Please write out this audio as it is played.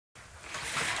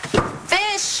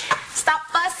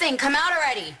disgusting. Come out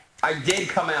already. I did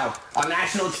come out on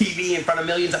national TV in front of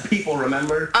millions of people,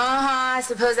 remember? Uh-huh. I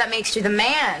suppose that makes you the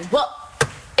man. Well,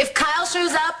 if Kyle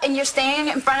shows up and you're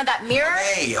standing in front of that mirror...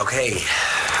 Hey, okay.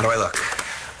 How do I look?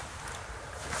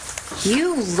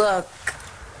 You look...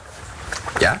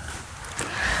 Yeah?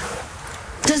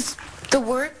 Does the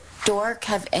word dork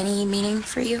have any meaning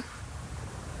for you?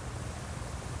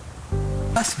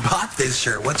 I just bought this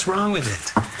shirt. What's wrong with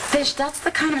it? Fish, that's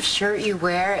the kind of shirt you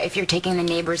wear if you're taking the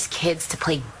neighbor's kids to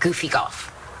play goofy golf.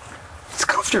 It's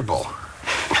comfortable.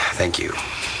 Thank you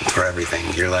for everything.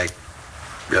 You're like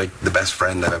the best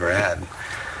friend I've ever had.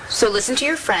 So listen to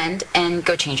your friend and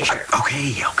go change your shirt.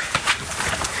 Okay.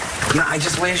 No, I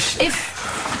just wish...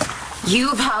 If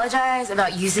you apologize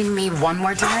about using me one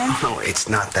more time... No, it's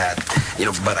not that.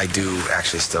 But I do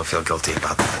actually still feel guilty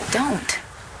about that. Don't.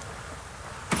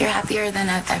 You're happier than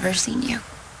I've ever seen you.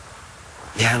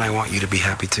 Yeah, and I want you to be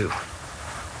happy too.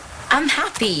 I'm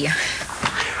happy.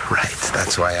 Right.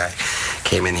 That's why I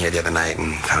came in here the other night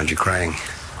and found you crying.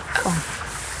 Oh.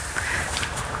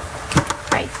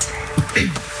 Right.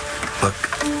 Look,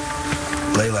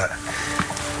 Layla,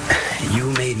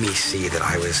 you made me see that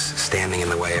I was standing in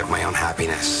the way of my own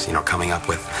happiness, coming up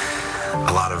with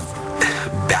a lot of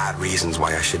bad reasons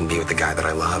why I shouldn't be with the guy that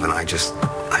I love, and I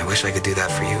wish I could do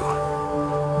that for you.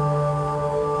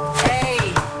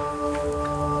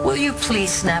 Will you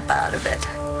please snap out of it?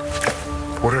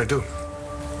 What did I do?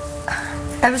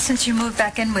 Ever since you moved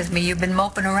back in with me, you've been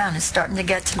moping around and starting to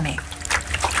get to me.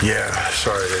 Yeah,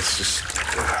 sorry, it's just...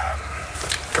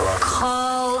 go out.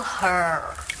 Call her.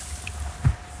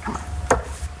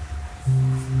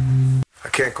 I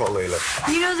can't call Layla.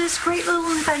 This great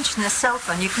little invention, the cell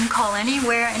phone. You can call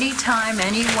anywhere, anytime,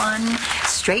 anyone.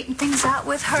 Straighten things out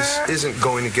with her. This isn't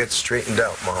going to get straightened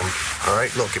out, Mom. All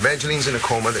right? Look, Evangeline's in a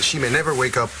coma that she may never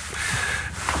wake up.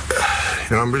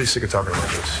 I'm really sick of talking about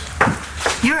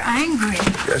this. You're angry.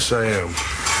 Yes, I am.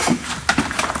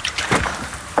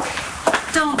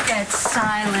 Don't get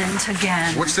silent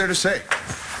again. What's there to say?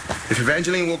 If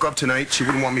Evangeline woke up tonight, she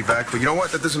wouldn't want me back. But you know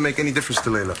what? That doesn't make any difference to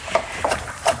Layla.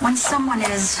 When someone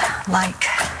is like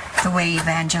the way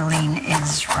Evangeline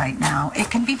is right now,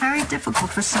 it can be very difficult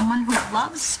for someone who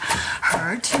loves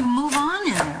her to move on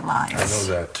in their lives. I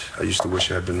know that. I used to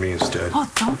wish it had been me instead. Oh,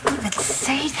 don't even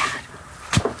say that.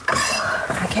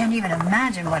 I can't even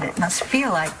imagine what it must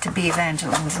feel like to be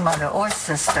Evangeline's mother or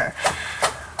sister.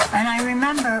 And I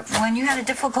remember when you had a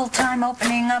difficult time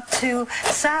opening up to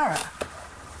Sarah.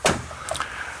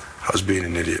 I was being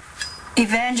an idiot.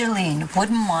 Evangeline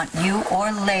wouldn't want you or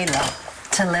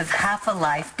Layla to live half a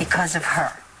life because of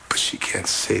her. But she can't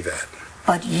say that.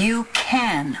 But you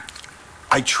can.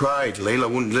 I tried. Layla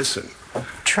wouldn't listen.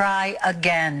 Try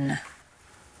again.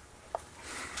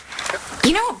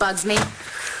 You know what bugs me?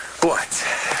 What?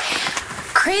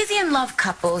 Crazy in love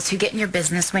couples who get in your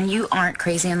business when you aren't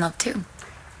crazy in love too.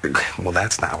 Well,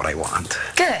 that's not what I want.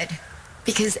 Good.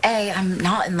 Because A, I'm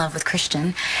not in love with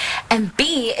Cristian. And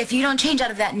B, if you don't change out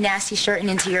of that nasty shirt and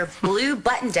into your blue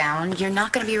button-down, you're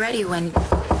not going to be ready when...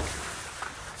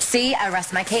 See, I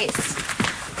rest my case.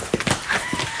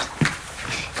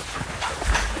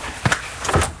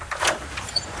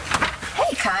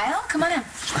 Hey, Kyle, come on in.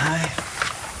 Hi.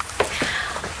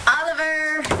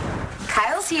 Oliver,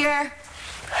 Kyle's here.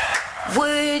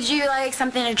 Would you like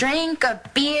something to drink, a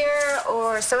beer,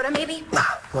 or soda maybe? Nah,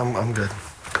 I'm good.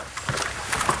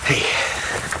 Hey.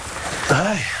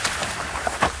 Hi.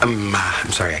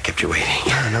 I'm sorry I kept you waiting.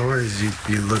 No worries.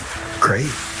 You look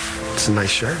great. It's a nice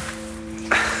shirt.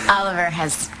 Oliver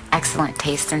has excellent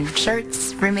taste in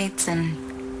shirts, roommates, and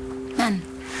men.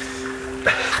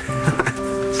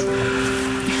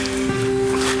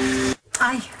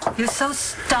 You're so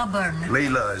stubborn.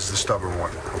 Layla is the stubborn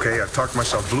one, okay? I've talked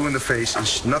myself blue in the face,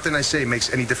 and nothing I say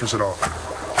makes any difference at all.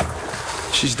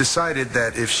 She's decided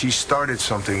that if she started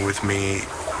something with me,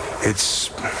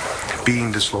 it's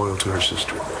being disloyal to her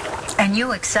sister. And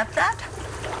you accept that?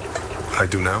 I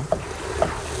do now?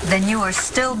 Then you are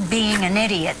still being an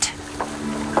idiot.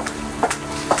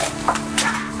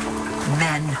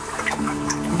 Men.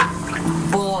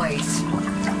 Boys.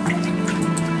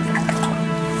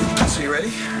 So you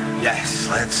ready? Yes,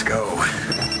 let's go.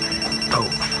 Oh,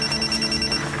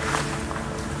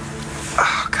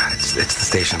 God, it's the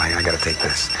station. I gotta take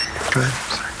this. Go ahead.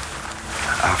 Sorry.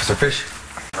 Officer Fish?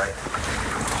 Right.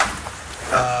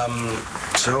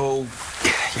 So,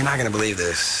 you're not gonna believe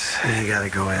this. You gotta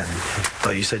go in.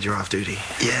 Thought you said you're off duty.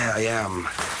 Yeah, I am.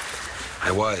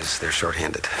 I was. They're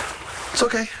shorthanded. It's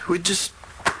okay. We'll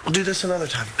do this another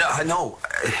time. No.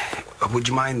 Would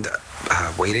you mind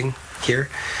waiting here?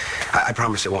 I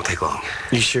promise it won't take long.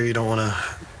 You sure you don't want to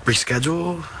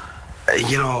reschedule?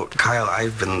 You know, Kyle,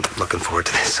 I've been looking forward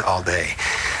to this all day.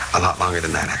 A lot longer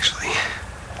than that, actually.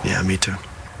 Yeah, me too.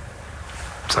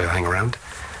 So you'll hang around?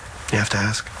 You have to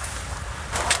ask.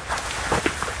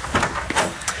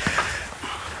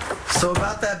 So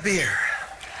about that beer.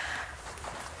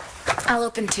 I'll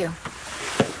open too.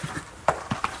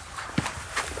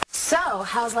 So,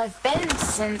 how's life been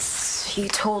since you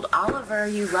told Oliver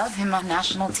you love him on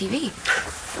national TV?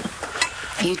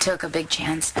 You took a big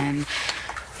chance and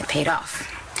it paid off.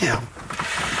 Yeah.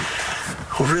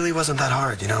 Well, it really wasn't that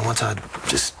hard, you know, once I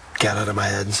just got out of my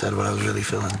head and said what I was really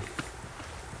feeling.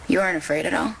 You weren't afraid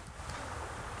at all?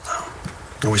 No.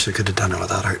 I wish I could have done it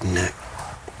without hurting Nick.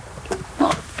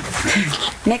 Well,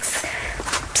 Nick's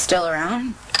still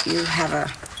around. You have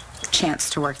a chance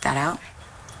to work that out.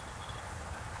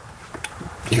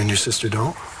 You and your sister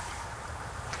don't?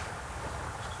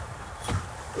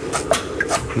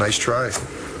 Nice try.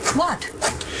 What?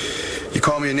 You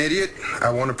call me an idiot, I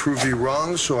want to prove you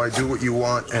wrong, so I do what you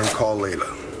want and call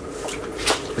Layla.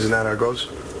 Isn't that how it goes?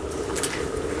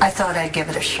 I thought I'd give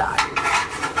it a shot.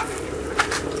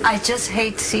 I just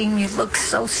hate seeing you look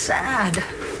so sad.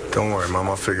 Don't worry, Mom,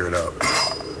 I'll figure it out.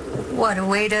 What, a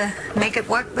way to make it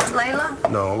work with Layla?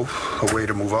 No, a way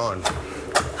to move on.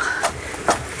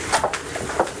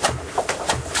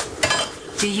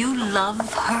 Do you love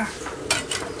her?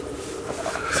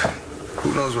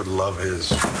 Who knows what love is?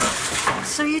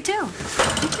 So you do.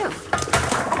 You do.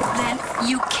 Then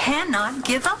you cannot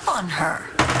give up on her.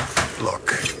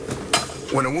 Look,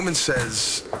 when a woman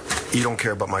says, you don't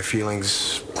care about my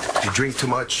feelings, you drink too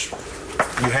much,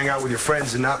 you hang out with your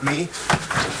friends and not me,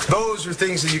 those are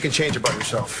things that you can change about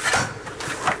yourself.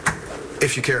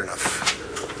 If you care enough.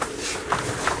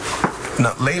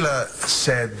 Now, Layla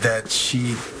said that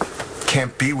she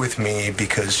can't be with me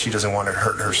because she doesn't want to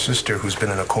hurt her sister who's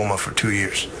been in a coma for 2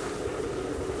 years.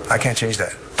 I can't change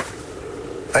that.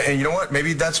 And you know what?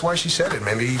 Maybe that's why she said it.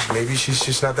 Maybe she's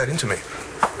just not that into me.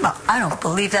 Well, I don't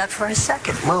believe that for a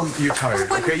second. Mom, you're tired,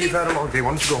 okay? You've had a long day. Why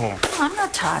don't you go home? I'm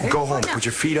not tired. Go home. Put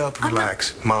your feet up.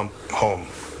 Relax. Mom, home.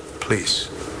 Please.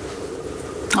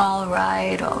 All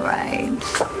right, all right.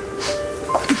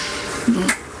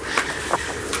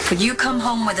 But you come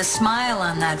home with a smile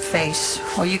on that face,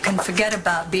 or you can forget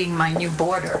about being my new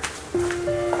boarder.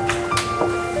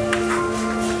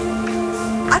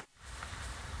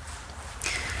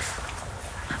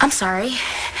 I'm sorry.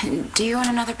 Do you want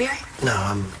another beer? No,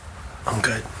 I'm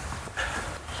good.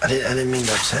 I didn't mean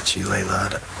to upset you,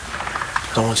 Layla.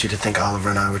 I don't want you to think Oliver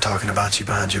and I were talking about you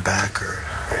behind your back or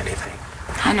anything.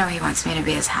 I know he wants me to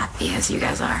be as happy as you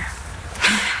guys are.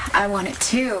 I want it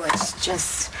too. It's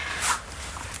just...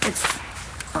 it's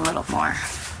a little more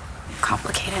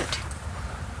complicated.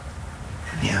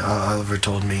 Yeah, Oliver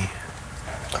told me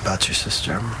about your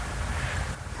sister. I'm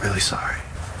really sorry.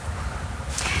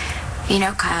 You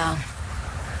know, Kyle,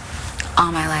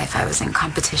 all my life I was in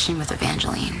competition with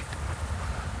Evangeline.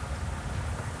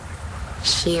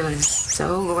 She was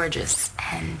so gorgeous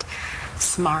and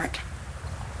smart,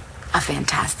 a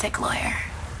fantastic lawyer,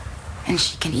 and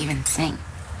she can even sing.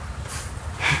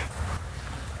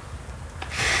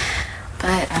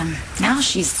 But now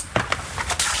she's...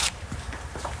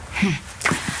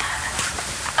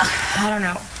 I don't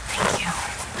know, thank you,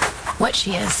 what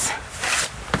she is.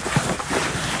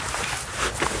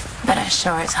 But I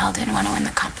sure as hell didn't want to win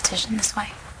the competition this way.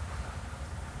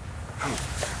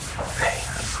 Hey,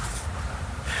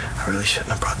 I really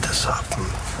shouldn't have brought this up.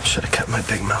 I should have kept my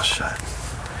big mouth shut.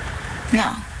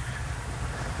 No.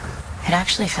 It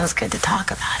actually feels good to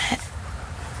talk about it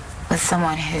with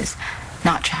someone who's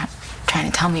not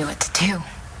trying to tell me what to do.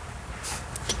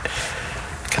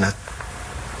 Can I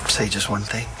say just one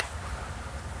thing?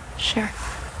 Sure.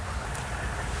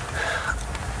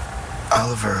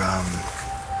 Oliver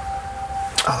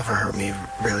hurt me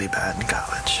really bad in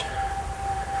college.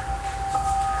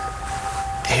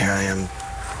 Here I am,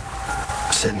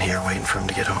 sitting here waiting for him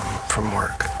to get home from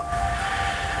work.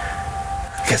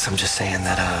 I guess I'm just saying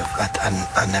that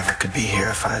I never could be here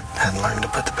if I hadn't learned to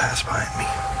put the past behind me.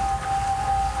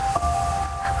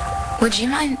 Would you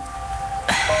mind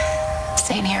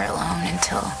staying here alone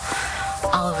until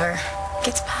Oliver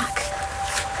gets back?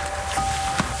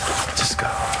 Just go.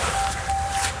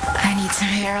 I need some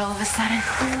air all of a sudden.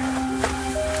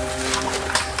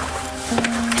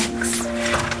 Thanks.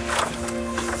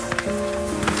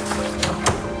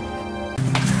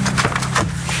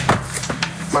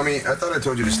 Mommy, I thought I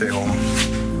told you to stay home.